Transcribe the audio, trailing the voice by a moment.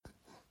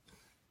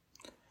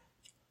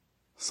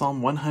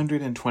Psalm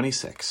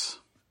 126,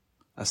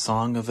 a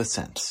song of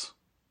ascents.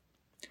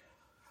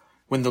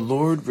 When the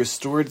Lord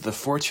restored the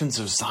fortunes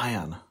of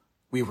Zion,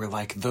 we were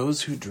like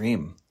those who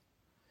dream.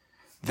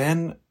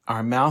 Then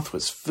our mouth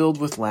was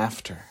filled with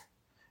laughter,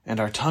 and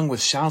our tongue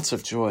with shouts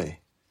of joy.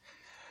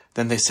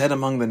 Then they said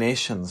among the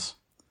nations,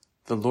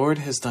 "The Lord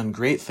has done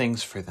great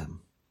things for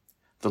them.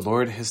 The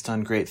Lord has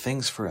done great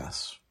things for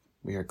us.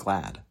 We are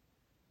glad."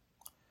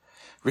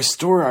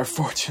 Restore our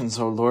fortunes,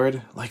 O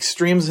Lord, like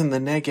streams in the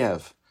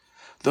Negev.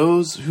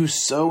 Those who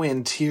sow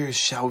in tears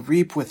shall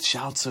reap with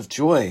shouts of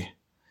joy.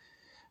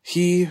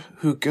 He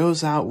who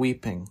goes out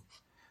weeping,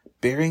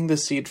 bearing the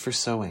seed for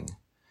sowing,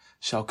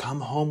 shall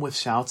come home with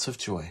shouts of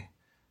joy,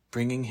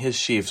 bringing his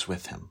sheaves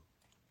with him.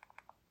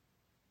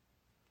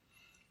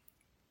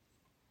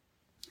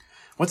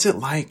 What's it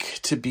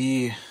like to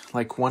be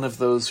like one of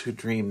those who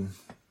dream?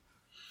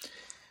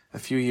 A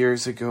few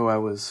years ago, I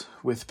was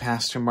with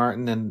Pastor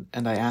Martin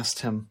and I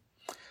asked him,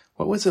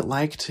 what was it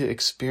like to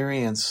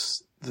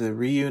experience the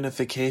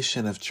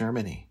reunification of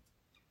Germany?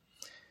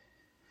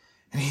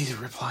 And he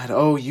replied,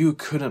 "Oh, you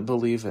couldn't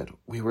believe it.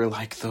 We were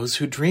like those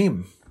who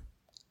dream."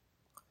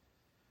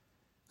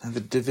 And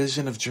the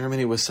division of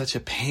Germany was such a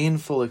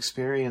painful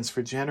experience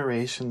for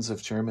generations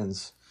of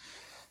Germans.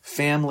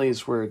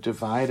 Families were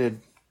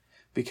divided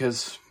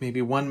because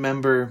maybe one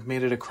member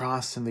made it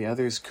across and the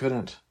others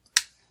couldn't.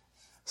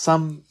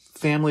 Some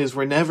families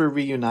were never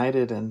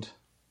reunited, and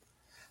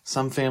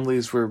some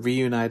families were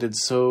reunited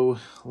so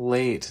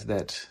late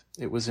that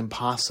it was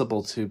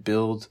impossible to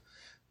build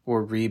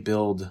or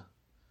rebuild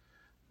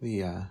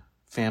the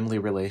family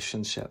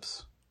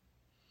relationships.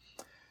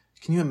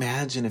 Can you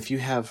imagine if you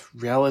have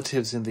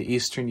relatives in the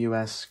eastern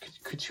U.S.?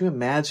 Could you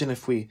imagine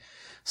if we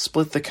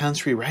split the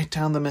country right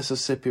down the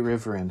Mississippi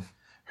River and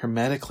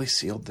hermetically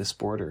sealed this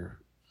border?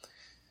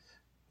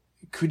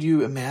 Could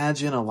you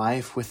imagine a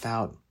life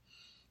without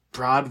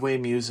Broadway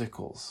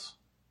musicals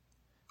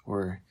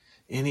or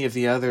any of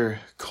the other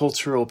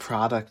cultural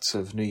products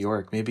of New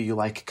York? Maybe you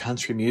like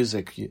country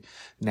music.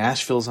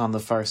 Nashville's on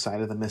the far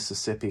side of the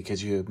Mississippi. Could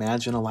you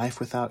imagine a life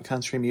without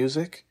country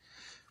music?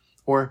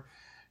 Or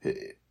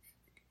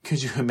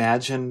could you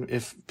imagine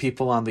if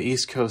people on the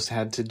East Coast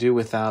had to do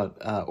without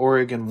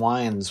Oregon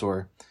wines,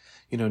 or,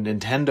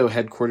 Nintendo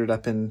headquartered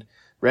up in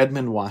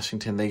Redmond,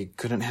 Washington? They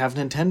couldn't have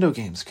Nintendo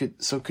games.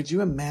 Could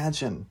you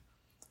imagine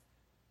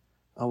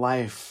a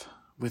life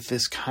with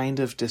this kind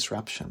of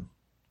disruption?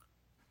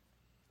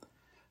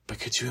 But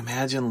could you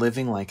imagine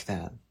living like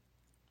that?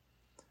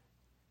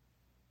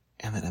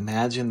 And then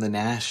imagine the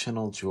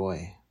national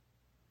joy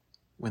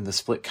when the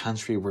split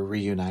country were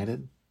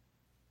reunited.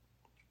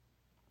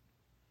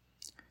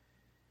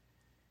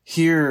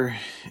 Here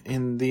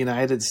in the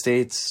United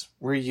States,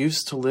 we're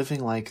used to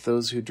living like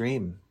those who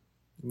dream.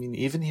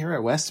 Even here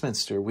at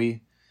Westminster,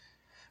 we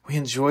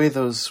enjoy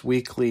those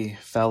weekly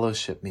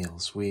fellowship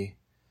meals. We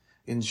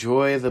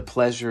enjoy the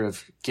pleasure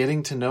of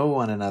getting to know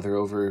one another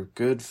over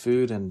good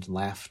food and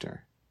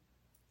laughter.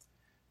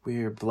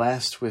 We are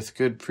blessed with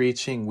good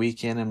preaching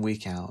week in and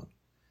week out.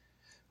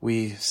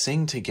 We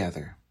sing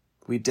together.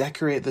 We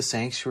decorate the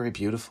sanctuary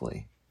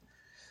beautifully.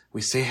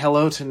 We say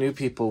hello to new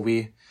people.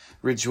 We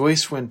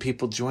rejoice when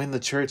people join the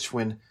church,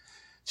 when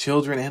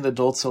children and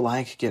adults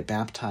alike get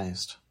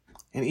baptized.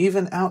 And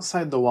even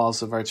outside the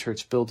walls of our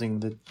church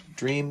building, the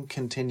dream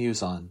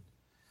continues on.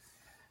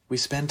 We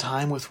spend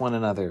time with one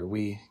another.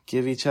 We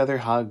give each other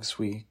hugs.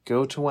 We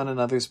go to one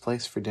another's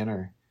place for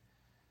dinner.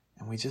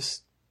 And we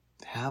just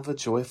have a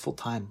joyful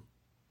time.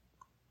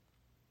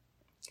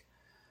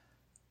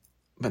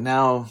 But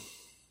now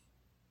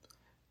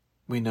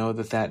we know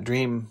that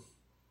dream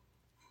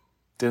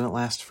didn't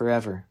last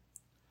forever.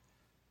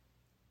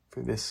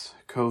 For this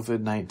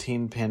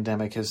COVID-19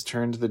 pandemic has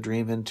turned the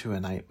dream into a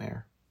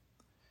nightmare.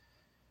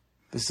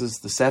 This is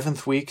the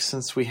 7th week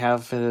since we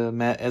have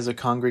met as a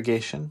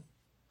congregation.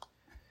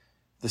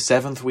 The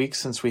 7th week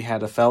since we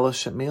had a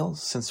fellowship meal,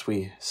 since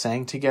we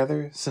sang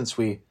together, since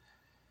we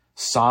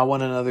saw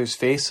one another's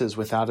faces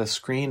without a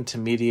screen to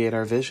mediate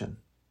our vision.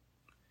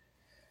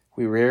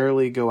 We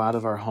rarely go out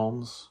of our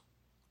homes.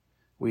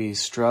 We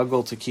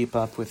struggle to keep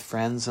up with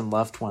friends and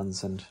loved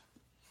ones, and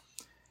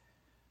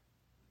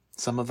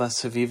some of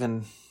us have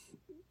even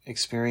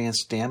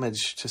experienced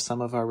damage to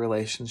some of our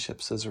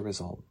relationships as a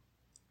result.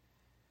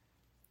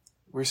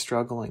 We're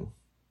struggling.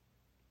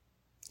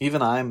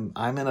 Even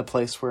I'm in a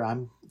place where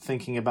I'm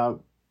thinking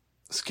about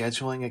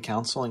scheduling a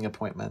counseling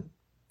appointment.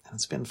 And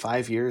it's been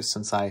 5 years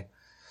since I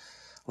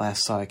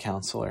last saw a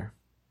counselor.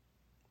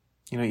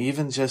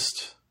 Even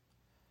just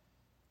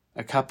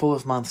a couple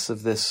of months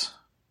of this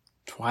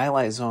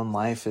Twilight Zone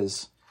life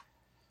is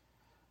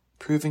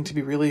proving to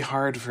be really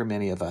hard for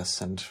many of us,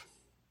 and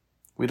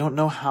we don't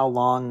know how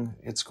long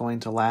it's going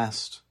to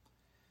last.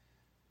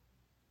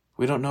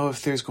 We don't know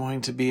if there's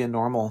going to be a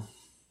normal,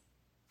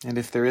 and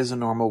if there is a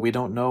normal, we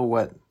don't know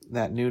what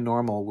that new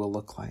normal will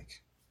look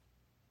like.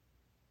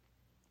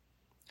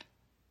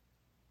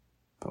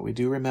 But we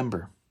do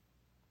remember.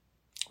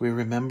 We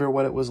remember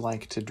what it was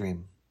like to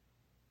dream.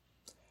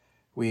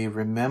 We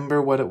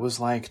remember what it was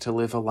like to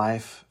live a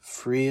life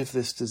free of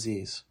this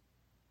disease.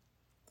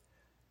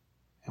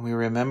 And we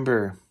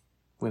remember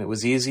when it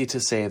was easy to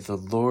say, the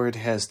Lord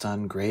has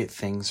done great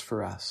things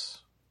for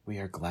us. We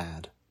are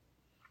glad.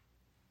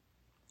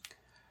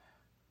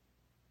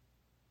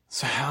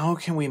 So how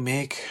can we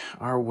make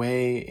our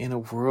way in a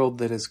world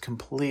that is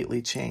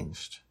completely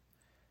changed?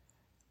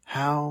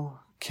 How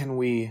can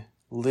we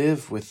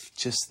live with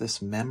just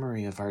this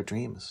memory of our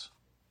dreams?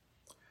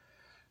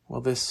 Well,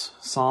 this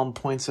psalm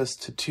points us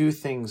to two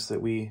things that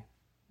we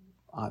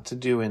ought to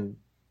do in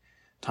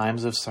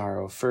times of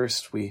sorrow.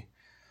 First, we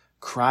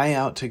cry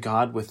out to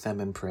God with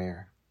them in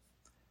prayer.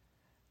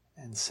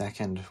 And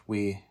second,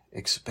 we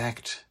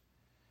expect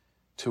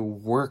to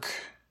work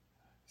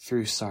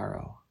through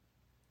sorrow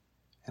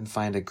and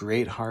find a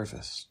great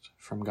harvest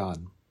from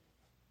God.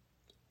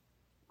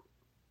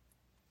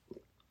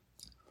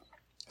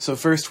 So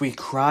first, we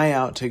cry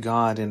out to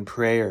God in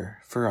prayer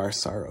for our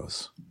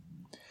sorrows.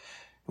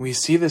 We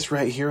see this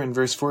right here in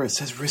verse 4. It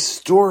says,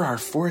 "Restore our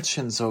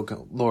fortunes, O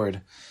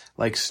Lord,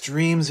 like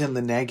streams in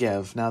the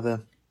Negev." Now,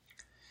 the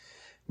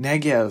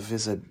Negev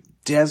is a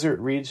desert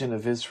region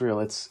of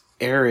Israel. It's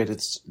arid,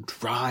 it's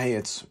dry,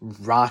 it's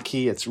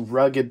rocky, it's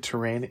rugged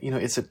terrain.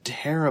 It's a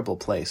terrible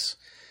place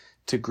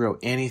to grow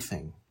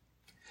anything.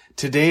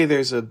 Today,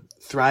 there's a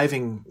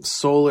thriving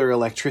solar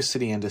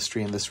electricity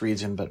industry in this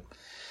region, but,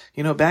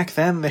 back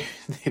then, they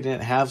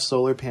didn't have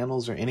solar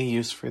panels or any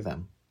use for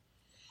them.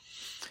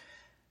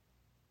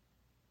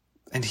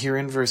 And here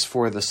in verse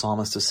 4, the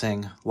psalmist is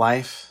saying,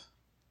 life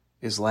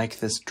is like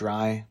this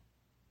dry,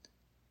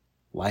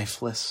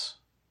 lifeless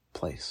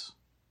place.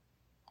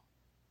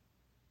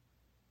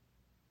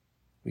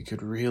 We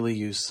could really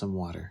use some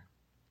water.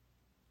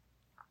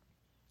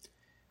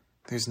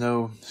 There's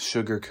no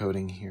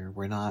sugarcoating here.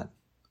 We're not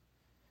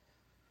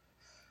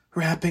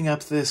wrapping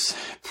up this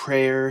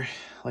prayer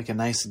like a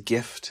nice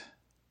gift.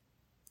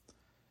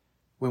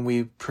 When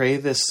we pray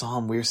this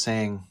psalm, we're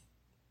saying,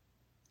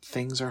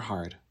 things are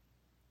hard.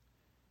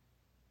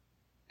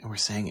 And we're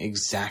saying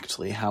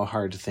exactly how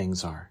hard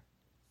things are.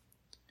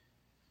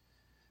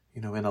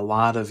 In a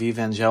lot of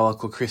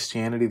evangelical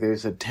Christianity,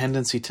 there's a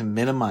tendency to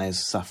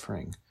minimize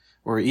suffering,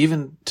 or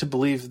even to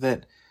believe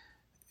that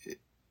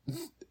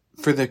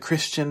for the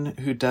Christian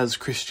who does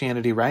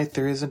Christianity right,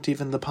 there isn't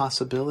even the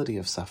possibility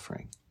of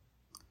suffering.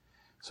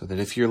 So that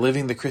if you're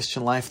living the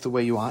Christian life the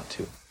way you ought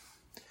to,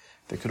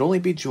 there could only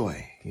be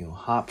joy. You'll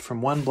hop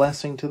from one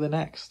blessing to the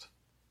next.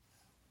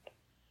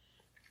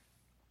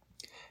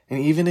 And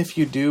even if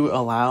you do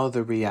allow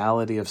the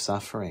reality of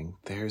suffering,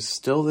 there's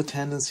still the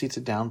tendency to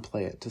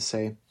downplay it, to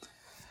say,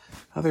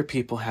 other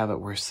people have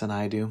it worse than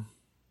I do.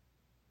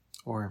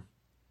 Or,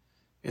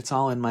 it's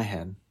all in my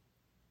head.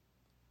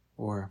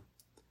 Or,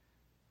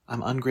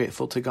 I'm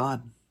ungrateful to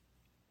God.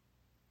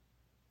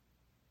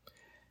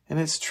 And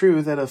it's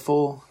true that a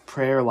full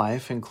prayer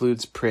life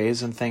includes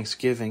praise and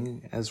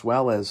thanksgiving, as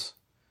well as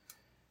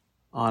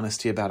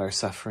honesty about our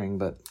suffering.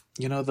 But,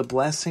 the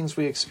blessings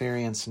we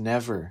experience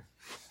never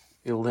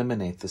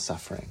eliminate the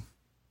suffering.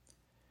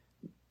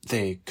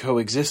 They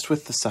coexist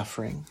with the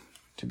suffering,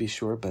 to be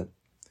sure, but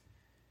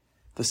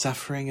the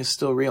suffering is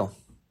still real,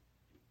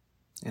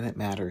 and it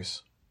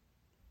matters.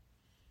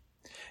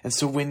 And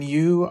so when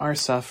you are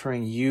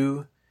suffering,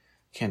 you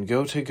can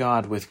go to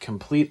God with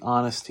complete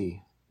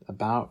honesty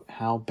about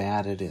how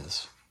bad it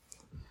is.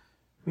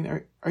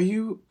 Are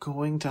you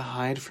going to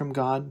hide from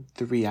God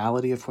the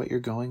reality of what you're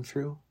going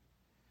through?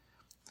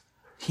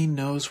 He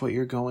knows what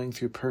you're going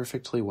through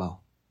perfectly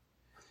well.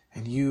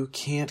 And you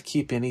can't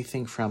keep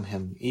anything from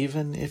him,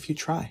 even if you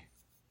try.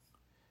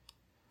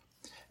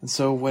 And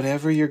so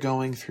whatever you're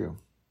going through,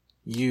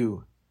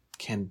 you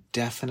can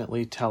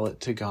definitely tell it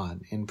to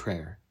God in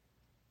prayer,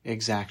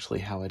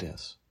 exactly how it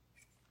is.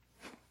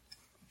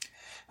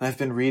 And I've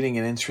been reading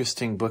an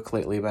interesting book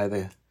lately by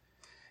the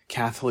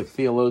Catholic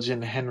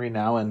theologian Henry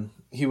Nouwen.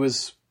 He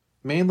was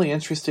mainly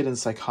interested in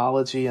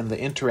psychology and the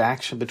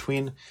interaction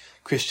between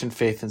Christian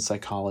faith and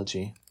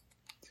psychology.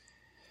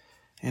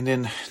 And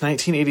in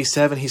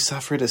 1987, he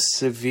suffered a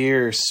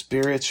severe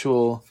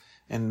spiritual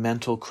and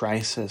mental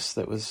crisis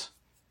that was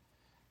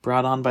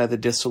brought on by the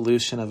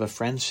dissolution of a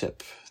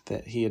friendship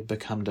that he had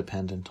become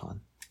dependent on.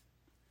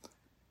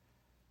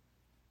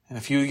 And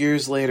a few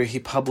years later, he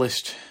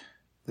published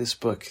this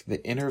book,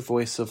 The Inner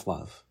Voice of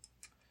Love.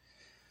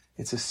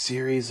 It's a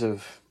series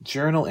of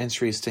journal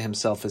entries to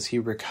himself as he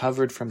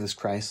recovered from this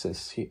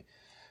crisis. He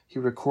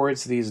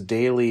records these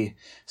daily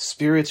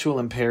spiritual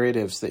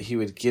imperatives that he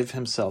would give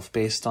himself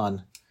based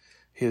on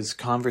his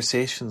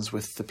conversations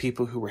with the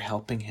people who were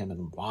helping him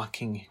and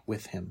walking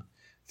with him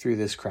through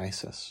this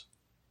crisis.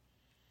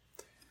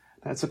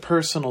 Now, it's a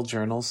personal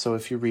journal, so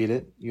if you read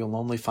it, you'll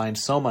only find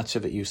so much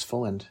of it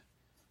useful. And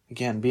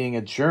again, being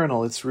a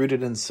journal, it's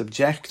rooted in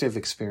subjective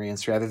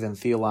experience rather than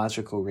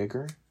theological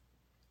rigor.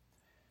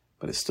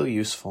 But it's still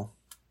useful.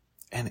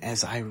 And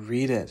as I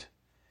read it,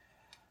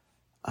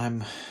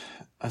 I'm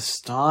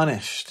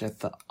astonished at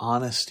the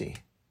honesty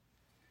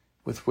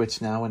with which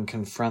Nouwen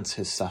confronts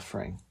his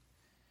suffering.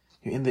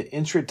 In the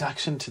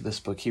introduction to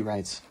this book, he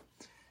writes,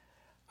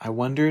 I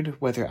wondered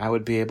whether I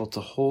would be able to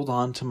hold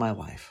on to my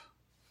life.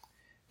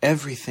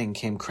 Everything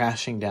came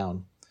crashing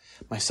down.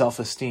 My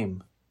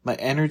self-esteem, my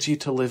energy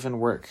to live and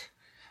work,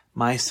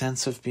 my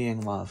sense of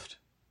being loved,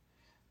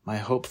 my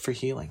hope for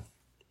healing,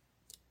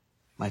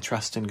 my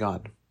trust in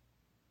God.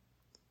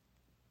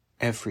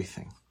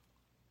 Everything.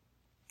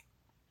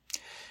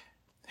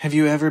 Have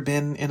you ever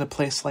been in a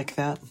place like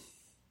that?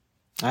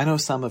 I know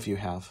some of you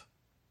have.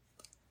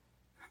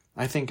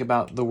 I think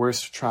about the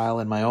worst trial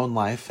in my own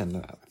life, and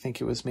I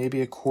think it was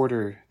maybe a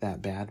quarter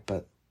that bad,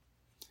 but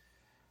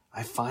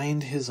I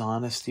find his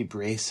honesty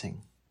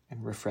bracing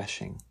and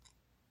refreshing.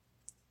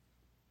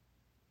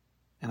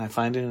 And I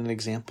find it an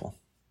example.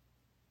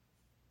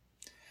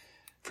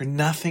 For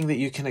nothing that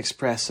you can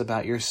express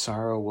about your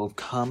sorrow will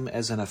come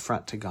as an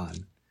affront to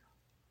God,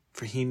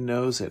 for he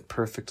knows it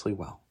perfectly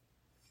well.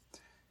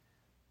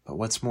 But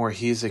what's more,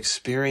 he's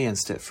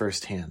experienced it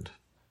firsthand.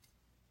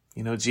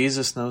 You know,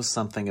 Jesus knows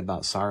something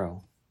about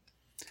sorrow.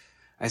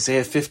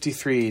 Isaiah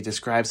 53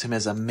 describes him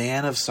as a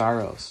man of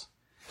sorrows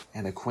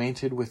and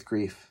acquainted with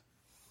grief.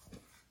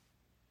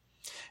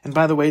 And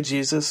by the way,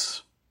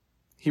 Jesus,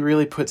 he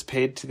really puts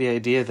paid to the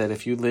idea that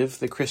if you live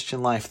the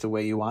Christian life the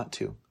way you want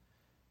to,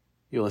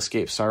 you'll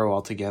escape sorrow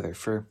altogether.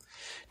 For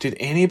did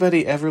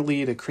anybody ever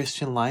lead a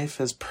Christian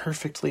life as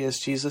perfectly as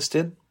Jesus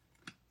did?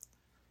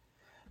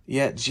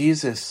 Yet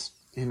Jesus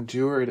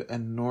endured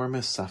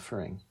enormous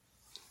suffering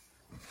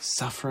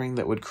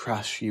that would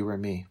crush you or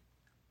me.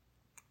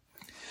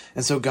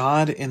 And so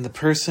God, in the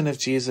person of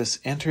Jesus,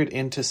 entered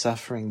into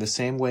suffering the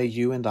same way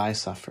you and I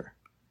suffer,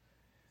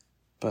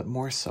 but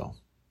more so.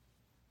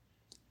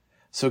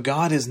 So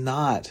God is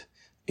not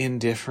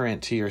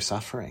indifferent to your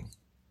suffering.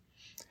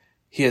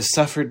 He has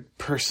suffered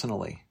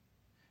personally.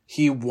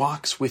 He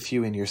walks with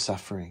you in your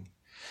suffering.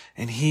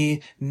 And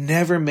he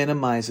never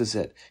minimizes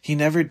it. He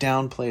never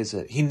downplays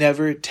it. He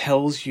never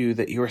tells you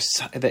that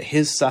that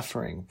his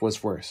suffering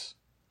was worse.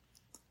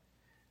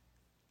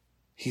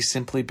 He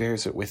simply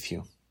bears it with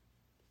you.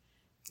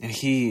 And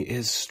he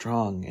is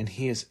strong, and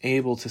he is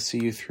able to see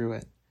you through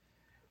it.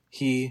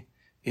 He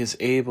is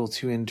able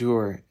to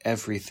endure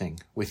everything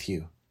with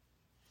you.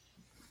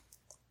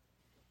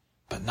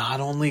 But not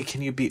only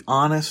can you be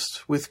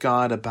honest with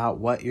God about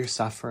what you're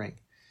suffering,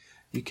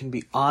 you can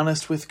be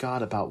honest with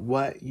God about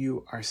what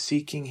you are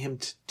seeking him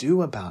to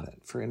do about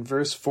it. For in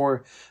verse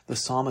 4, the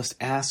psalmist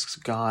asks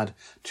God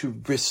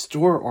to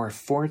restore our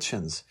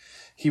fortunes.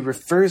 He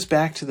refers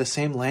back to the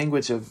same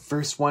language of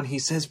verse 1. He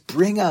says,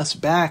 bring us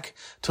back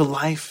to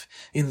life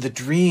in the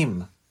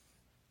dream.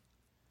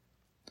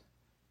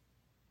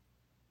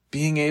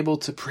 Being able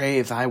to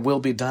pray, thy will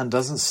be done,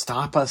 doesn't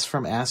stop us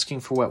from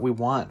asking for what we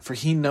want, for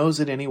he knows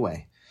it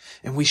anyway.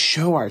 And we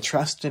show our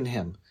trust in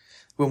him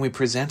when we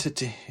present it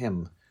to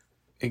him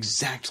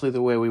exactly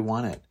the way we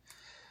want it.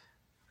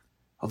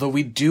 Although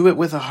we do it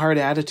with a hard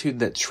attitude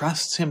that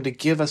trusts him to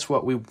give us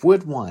what we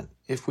would want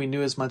if we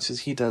knew as much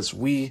as he does,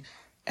 we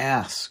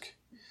ask.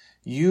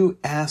 You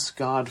ask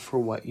God for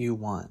what you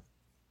want.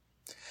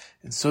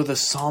 And so the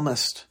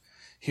psalmist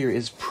here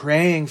is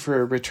praying for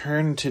a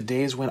return to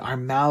days when our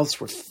mouths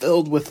were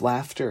filled with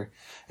laughter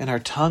and our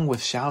tongue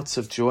with shouts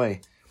of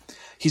joy.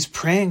 He's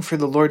praying for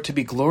the Lord to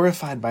be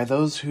glorified by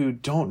those who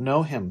don't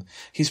know him.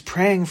 He's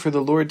praying for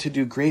the Lord to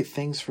do great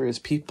things for his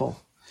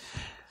people.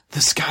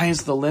 The sky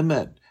is the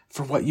limit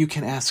for what you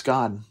can ask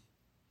God.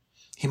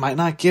 He might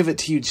not give it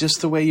to you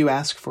just the way you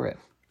ask for it,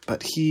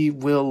 but he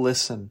will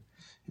listen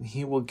and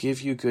he will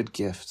give you good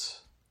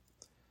gifts.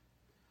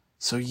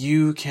 So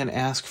you can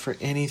ask for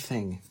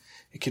anything.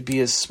 It could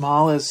be as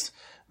small as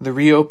the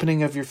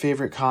reopening of your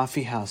favorite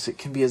coffee house. It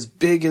can be as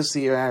big as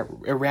the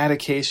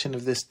eradication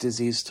of this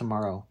disease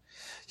tomorrow.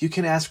 You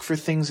can ask for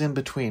things in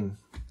between,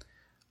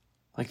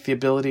 like the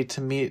ability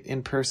to meet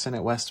in person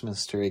at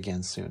Westminster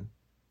again soon.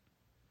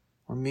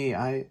 Or me,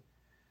 I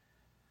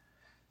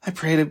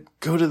pray to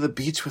go to the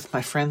beach with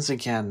my friends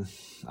again.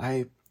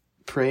 I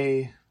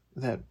pray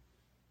that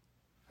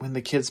when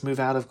the kids move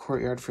out of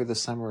Courtyard for the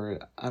summer,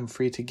 I'm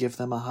free to give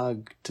them a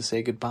hug to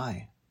say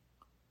goodbye.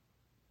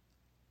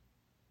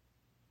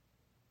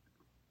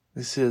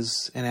 This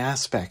is an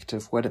aspect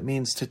of what it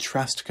means to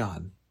trust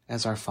God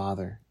as our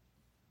Father.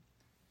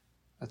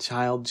 A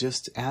child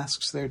just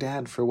asks their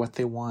dad for what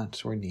they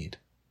want or need.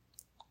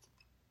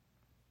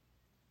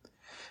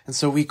 And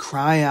so we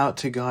cry out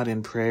to God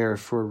in prayer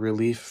for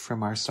relief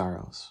from our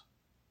sorrows.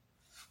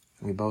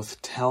 We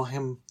both tell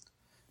him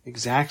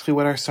exactly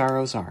what our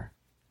sorrows are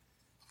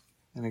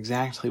and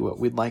exactly what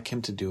we'd like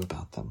him to do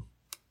about them.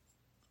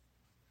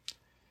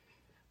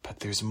 But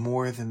there's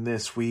more than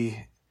this.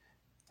 We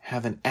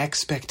have an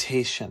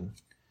expectation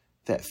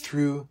that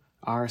through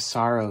our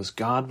sorrows,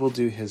 God will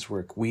do his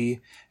work. We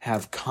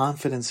have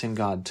confidence in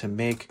God to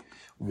make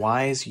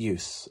wise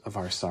use of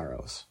our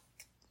sorrows.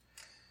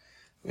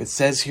 It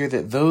says here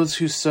that those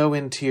who sow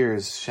in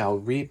tears shall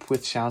reap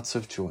with shouts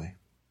of joy.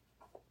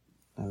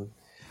 Now,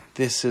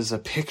 this is a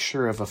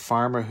picture of a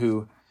farmer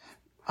who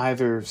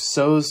either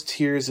sows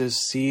tears as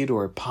seed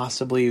or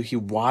possibly he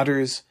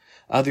waters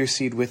other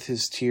seed with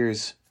his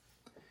tears.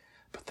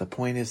 But the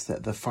point is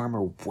that the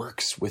farmer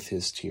works with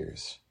his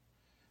tears.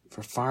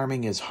 For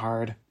farming is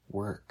hard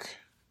work.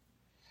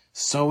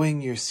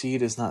 Sowing your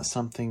seed is not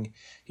something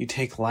you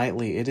take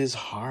lightly. It is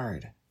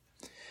hard.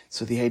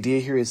 So the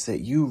idea here is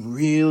that you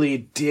really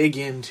dig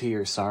into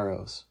your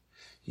sorrows.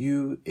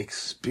 You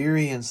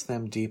experience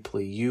them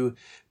deeply. You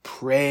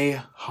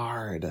pray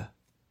hard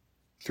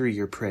through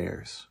your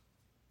prayers,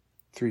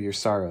 through your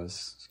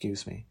sorrows,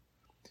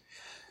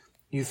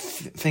 You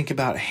think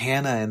about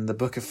Hannah in the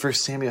book of 1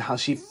 Samuel, how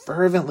she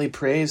fervently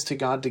prays to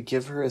God to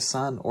give her a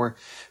son. Or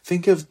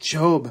think of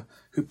Job,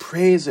 who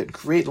prays at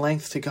great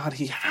length to God.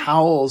 He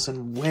howls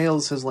and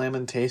wails his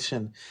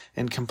lamentation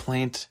and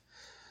complaint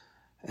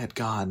at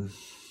God.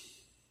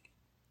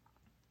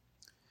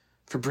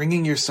 For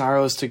bringing your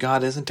sorrows to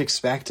God isn't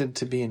expected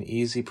to be an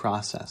easy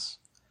process.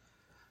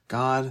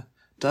 God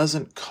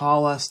doesn't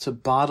call us to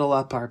bottle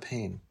up our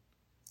pain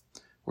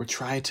or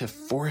try to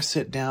force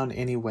it down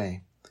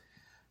anyway.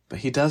 But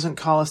he doesn't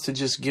call us to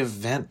just give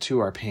vent to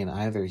our pain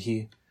either.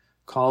 He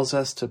calls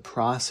us to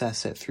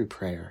process it through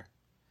prayer.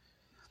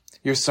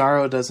 Your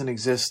sorrow doesn't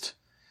exist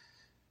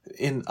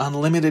in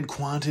unlimited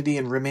quantity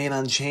and remain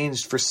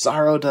unchanged, for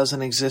sorrow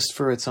doesn't exist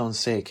for its own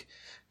sake.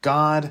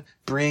 God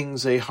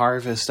brings a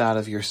harvest out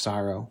of your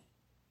sorrow.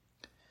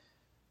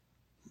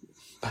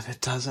 But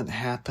it doesn't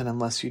happen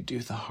unless you do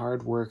the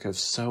hard work of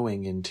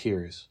sowing in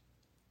tears.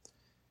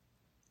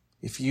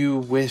 If you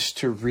wish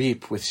to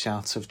reap with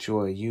shouts of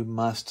joy, you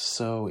must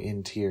sow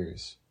in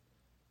tears.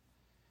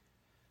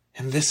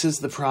 And this is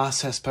the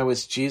process by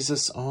which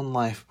Jesus' own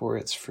life bore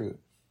its fruit.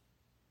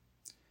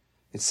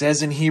 It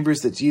says in Hebrews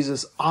that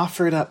Jesus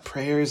offered up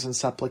prayers and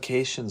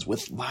supplications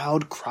with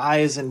loud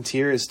cries and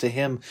tears to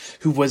him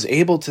who was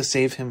able to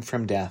save him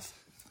from death.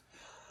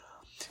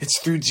 It's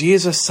through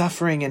Jesus'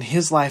 suffering in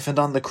his life and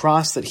on the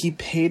cross that he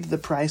paid the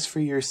price for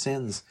your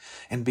sins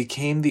and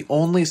became the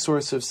only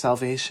source of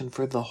salvation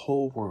for the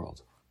whole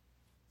world.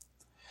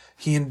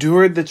 He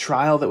endured the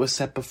trial that was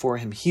set before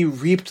him. He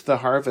reaped the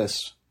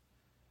harvest.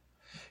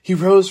 He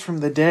rose from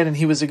the dead and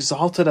he was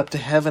exalted up to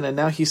heaven, and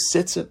now he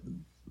sits at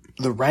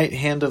the right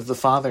hand of the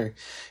Father,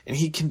 and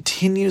he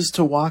continues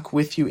to walk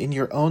with you in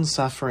your own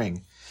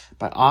suffering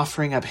by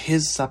offering up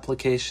his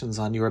supplications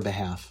on your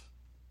behalf.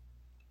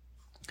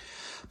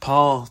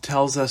 Paul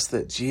tells us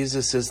that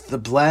Jesus is the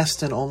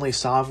blessed and only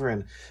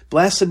sovereign.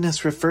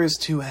 Blessedness refers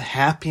to a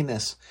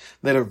happiness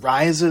that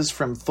arises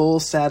from full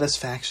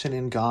satisfaction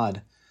in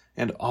God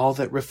and all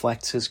that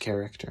reflects his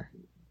character.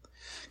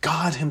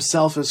 God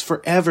himself is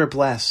forever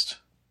blessed.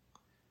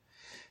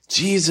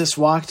 Jesus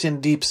walked in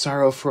deep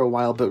sorrow for a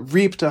while, but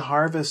reaped a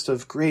harvest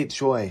of great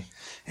joy,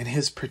 and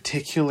his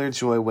particular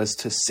joy was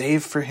to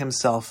save for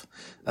himself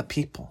a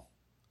people.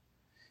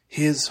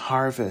 His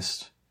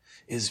harvest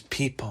is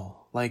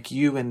people like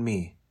you and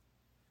me,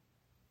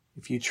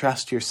 if you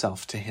trust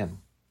yourself to him.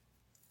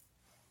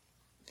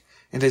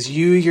 And as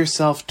you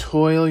yourself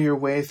toil your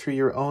way through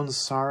your own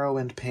sorrow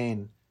and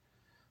pain,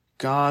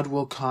 God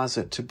will cause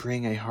it to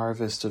bring a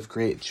harvest of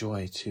great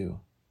joy too.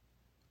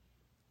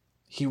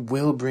 He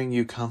will bring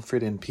you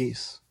comfort and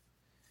peace.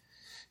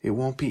 It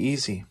won't be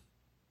easy,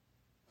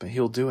 but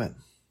he'll do it.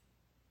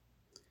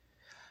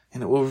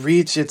 And it will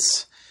reach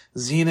its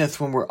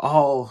zenith when we're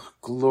all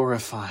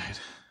glorified.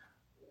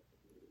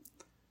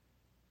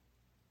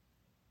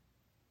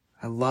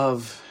 I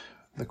love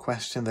the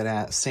question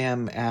that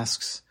Sam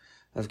asks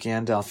of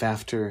Gandalf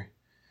after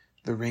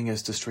the ring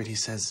is destroyed. He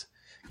says,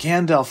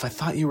 "Gandalf, I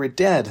thought you were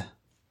dead,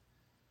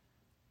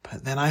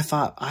 but then I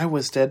thought I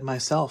was dead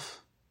myself.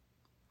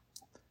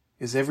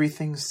 Is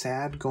everything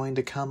sad going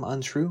to come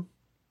untrue?"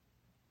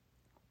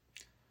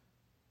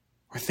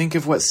 Or think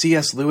of what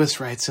C.S. Lewis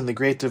writes in The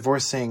Great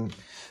Divorce, saying,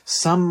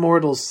 "Some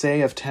mortals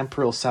say of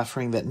temporal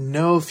suffering that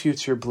no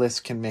future bliss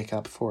can make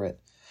up for it,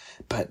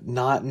 but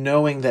not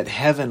knowing that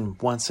heaven,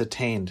 once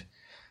attained,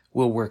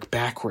 will work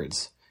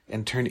backwards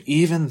and turn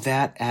even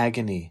that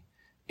agony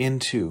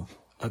into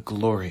a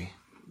glory."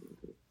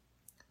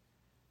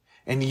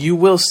 And you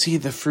will see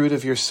the fruit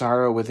of your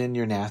sorrow within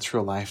your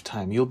natural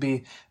lifetime. You'll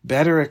be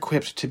better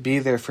equipped to be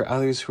there for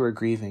others who are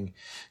grieving.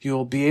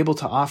 You'll be able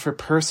to offer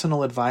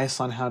personal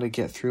advice on how to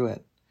get through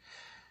it.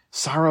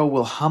 Sorrow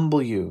will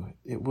humble you.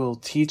 It will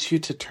teach you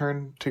to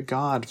turn to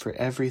God for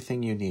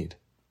everything you need.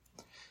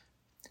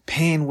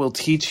 Pain will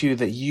teach you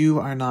that you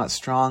are not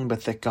strong,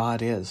 but that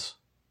God is.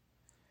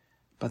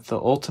 But the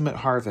ultimate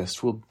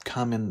harvest will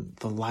come in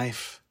the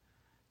life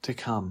to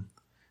come,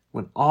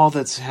 when all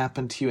that's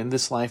happened to you in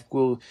this life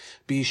will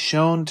be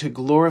shown to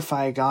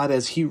glorify God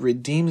as he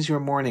redeems your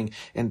mourning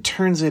and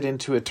turns it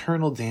into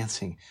eternal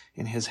dancing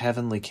in his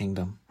heavenly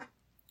kingdom.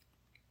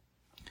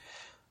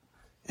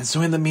 And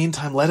so in the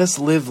meantime, let us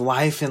live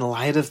life in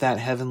light of that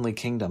heavenly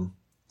kingdom.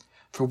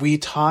 For we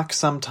talk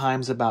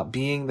sometimes about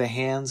being the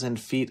hands and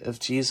feet of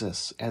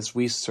Jesus as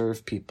we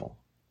serve people.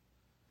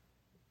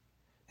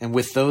 And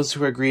with those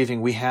who are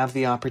grieving, we have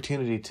the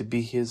opportunity to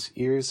be his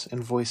ears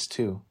and voice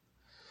too.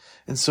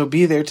 And so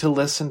be there to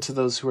listen to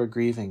those who are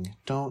grieving.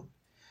 Don't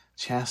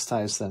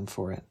chastise them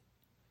for it.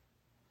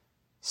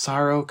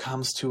 Sorrow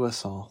comes to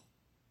us all.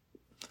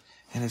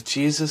 And if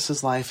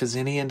Jesus' life is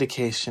any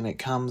indication, it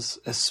comes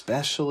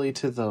especially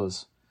to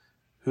those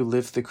who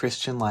live the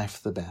Christian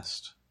life the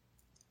best.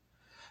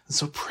 And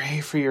so pray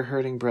for your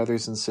hurting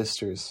brothers and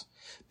sisters.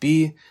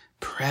 Be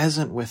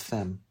present with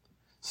them.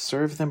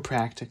 Serve them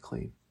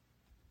practically.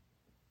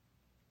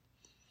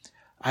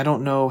 I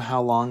don't know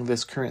how long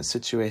this current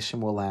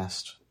situation will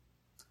last.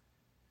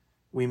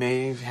 We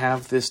may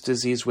have this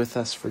disease with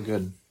us for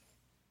good.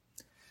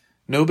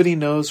 Nobody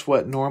knows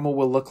what normal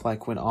will look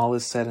like when all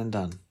is said and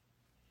done.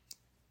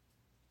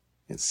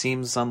 It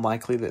seems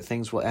unlikely that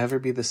things will ever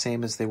be the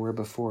same as they were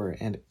before,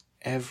 and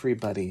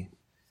everybody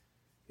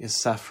is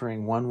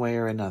suffering one way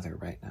or another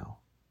right now.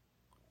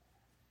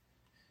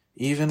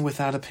 Even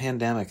without a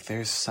pandemic,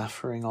 there's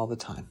suffering all the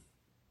time.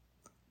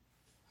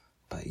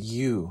 But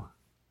you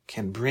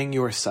can bring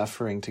your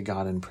suffering to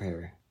God in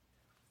prayer.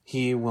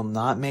 He will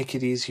not make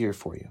it easier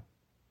for you,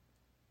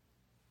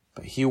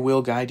 but He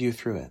will guide you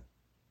through it,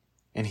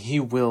 and He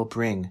will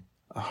bring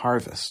a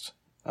harvest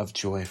of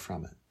joy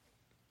from it.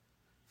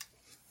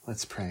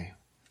 Let's pray.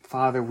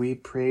 Father, we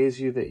praise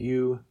you that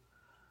you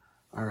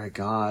are a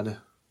God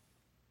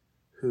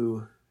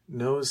who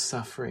knows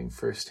suffering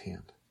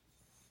firsthand.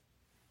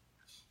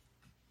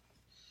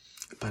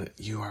 But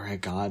you are a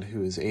God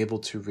who is able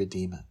to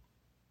redeem it.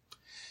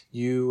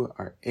 You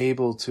are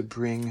able to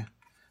bring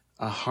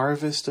a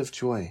harvest of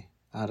joy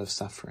out of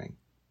suffering.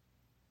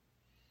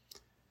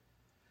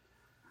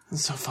 And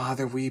so,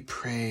 Father, we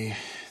pray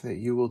that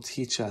you will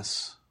teach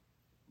us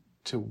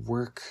to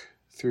work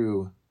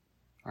through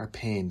our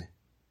pain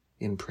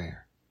in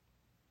prayer.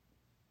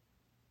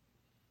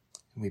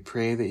 And we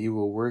pray that you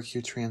will work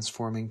your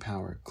transforming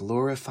power,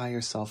 glorify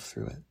yourself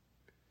through it,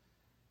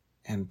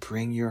 and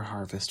bring your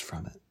harvest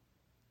from it.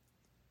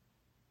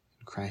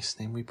 In Christ's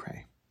name we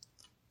pray.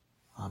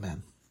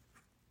 Amen.